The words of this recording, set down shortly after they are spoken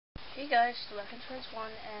Hey guys, the Lucky Prince 1,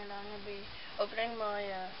 and I'm going to be opening my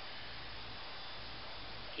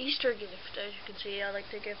Easter gift. As you can see, I like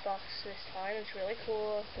the gift box this time. It's really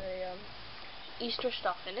cool with the Easter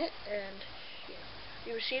stuff in it, and yeah.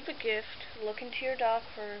 You received a gift. Look into your dock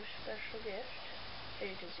for a special gift, as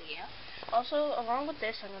you can see, yeah. Also, along with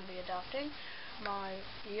this, I'm going to be adopting my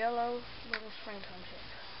yellow little springtime chick,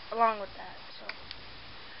 along with that, so,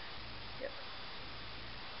 yep.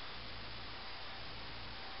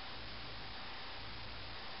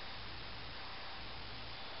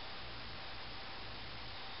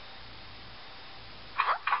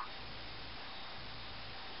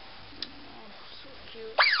 So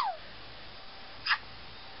cute.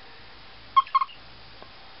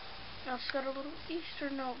 Now it's got a little Easter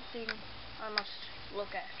note thing I must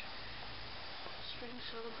look at. Spring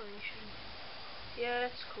celebration. Yeah,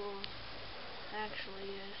 it's cool. Actually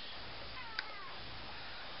is.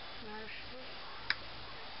 Nursery.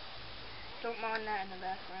 Don't mind that in the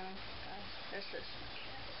background, guys. This is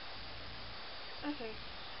okay.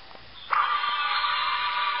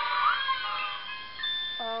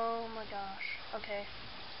 Oh my gosh. Okay.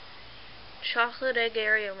 Chocolate egg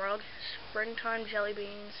area rug. Springtime jelly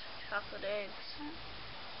beans. Chocolate eggs.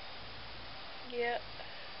 Yeah.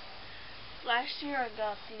 Last year I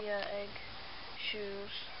got the egg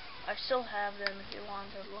shoes. I still have them if you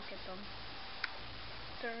want to look at them.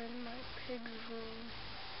 They're in my pig's room,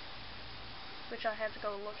 which I have to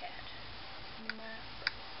go look at. Map.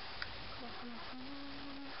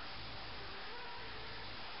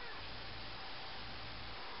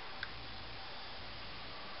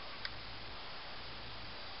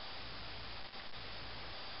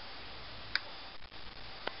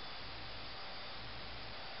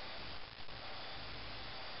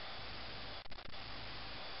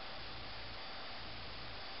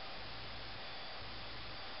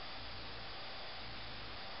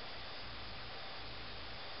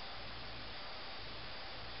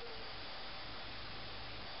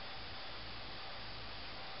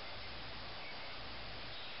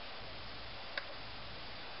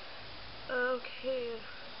 Okay.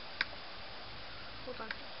 Hold on.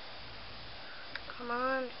 Come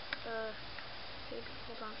on.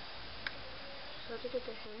 Hold on. So to get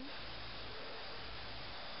to him.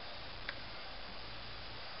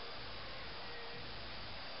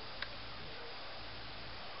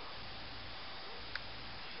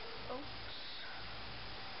 Oops.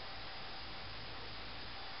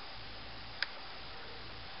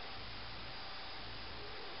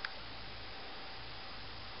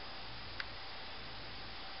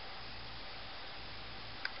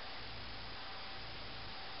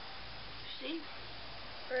 See?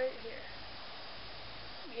 Right here.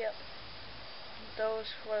 Yep. Those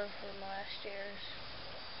were from last year's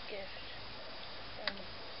gift. Yep.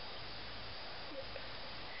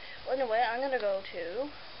 Well, anyway, I'm gonna go to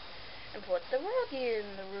and put the rug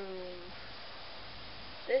in the room.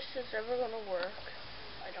 This is ever gonna work.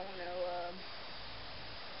 I don't know.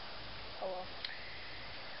 Oh well.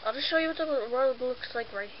 I'll just show you what the rug looks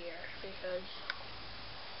like right here, because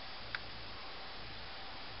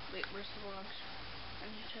wait, where's the rugs? I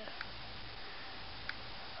need to.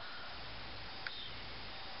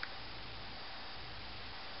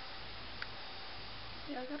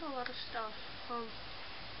 Yeah, I got a lot of stuff. Where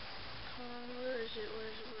is it?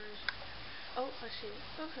 Where is it? Oh, I see it.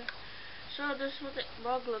 Okay. So this is what the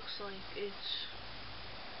rug looks like. It's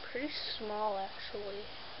pretty small, actually.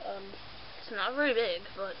 It's not very big,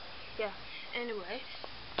 but yeah. Anyway,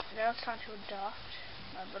 now it's time to adopt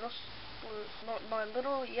my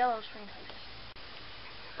little yellow springtime chick.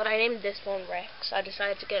 But I named this one Rex. I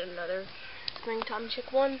decided to get another springtime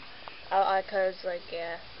chick one. Cause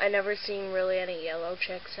yeah, I never seen really any yellow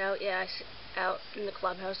chicks out. Yeah, out in the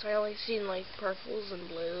clubhouse. I only seen like purples and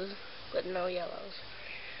blues, but no yellows.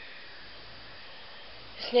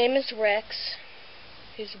 His name is Rex.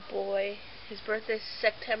 He's a boy. His birthday is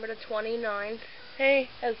September the 29th. Hey,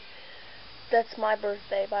 that's my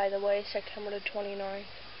birthday, by the way, September the 29th.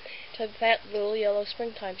 To the fat little yellow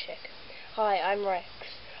springtime chick. Hi, I'm Rex.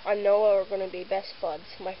 I'm Noah. We're going to be best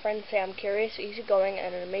buds. My friends say I'm curious, easygoing,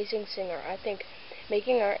 and an amazing singer. I think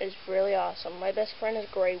making art is really awesome. My best friend is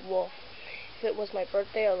Grey Wolf. If it was my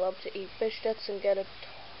birthday, I'd love to eat fish sticks and get a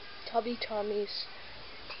Tubby Tommy's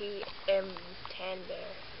TM Tan Bear.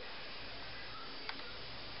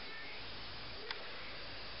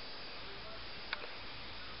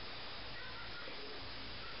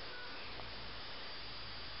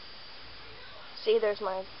 See, there's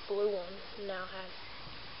my blue one. Now have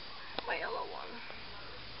my yellow one.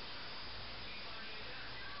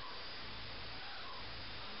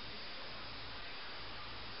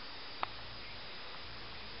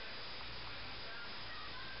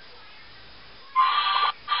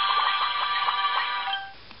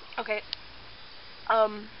 Okay.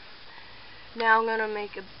 Now I'm gonna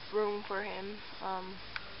make a room for him.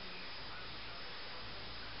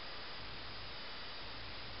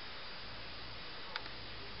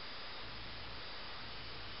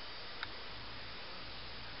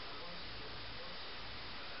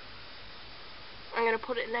 I'm gonna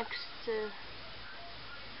put it next to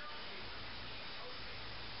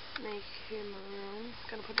make him a room.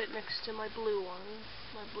 Gonna put it next to my blue one,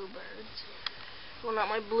 my bluebirds. Well, not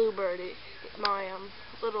my bluebird, my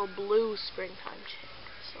little blue springtime chick.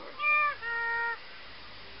 Sorry.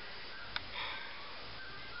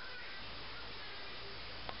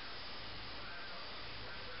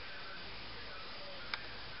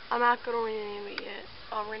 I'm not gonna rename it yet.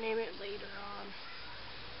 I'll rename it later on.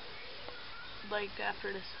 Like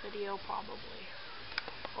after this video probably.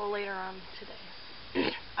 Or later on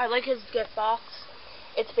today. I like his gift box.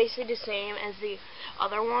 It's basically the same as the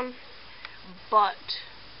other one, but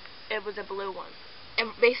it was a blue one.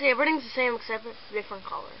 And basically everything's the same except it's different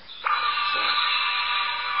colors. So.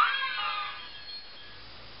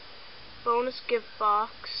 Bonus gift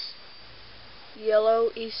box.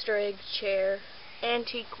 Yellow Easter egg chair.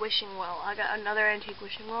 Antique wishing well. I got another antique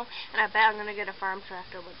wishing well, and I bet I'm gonna get a farm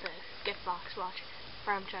tractor with this gift box. Watch.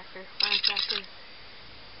 Farm tractor. Farm tractor.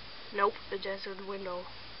 Nope, the desert window.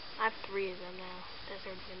 I have 3 of them now.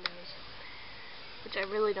 Desert windows. Which I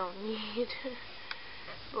really don't need.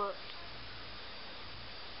 But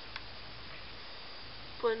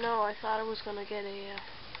no, I thought I was gonna get a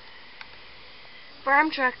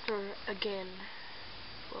farm tractor again.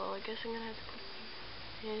 Well, I guess I'm gonna have to put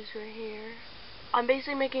his right here. I'm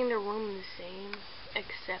basically making the room the same,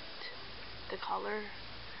 except the color.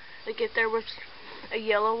 Like if there was a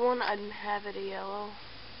yellow one, I'd have it a yellow.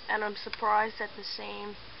 And I'm surprised at the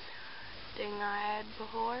same thing I had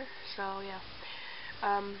before. So yeah.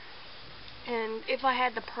 And if I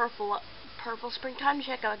had the purple springtime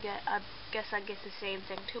chick, I guess I'd get the same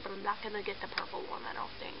thing too. But I'm not gonna get the purple one, I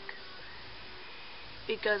don't think,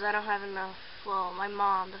 because I don't have enough. Well, my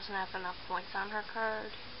mom doesn't have enough points on her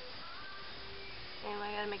card. Anyway,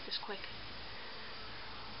 I gotta make this quick.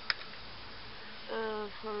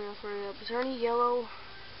 Hurry up. Is there any yellow?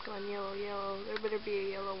 Come on, yellow. There better be a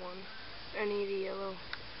yellow one. I need a yellow.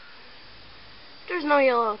 If there's no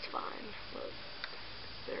yellow, it's fine. But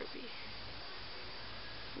there be.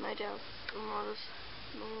 I doubt. I'll just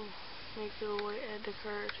make it away, add the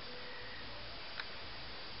card.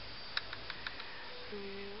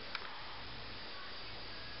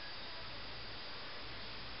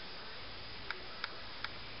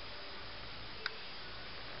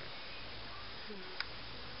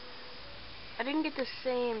 I didn't get the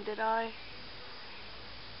same, did I?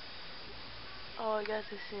 Oh, I got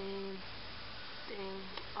the same thing.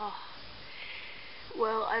 Oh.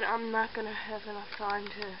 Well, I'm not gonna have enough time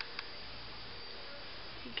to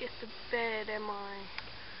get the bed, am I?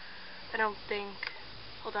 I don't think.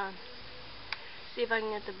 Hold on. See if I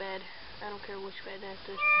can get the bed. I don't care which bed at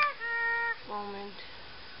this moment.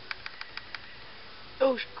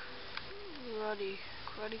 Oh, cruddy.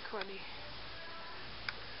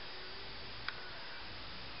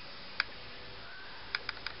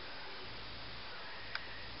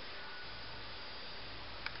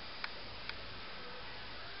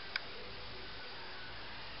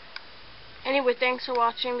 Anyway, thanks for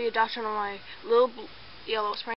watching the adoption of my little yellow spring.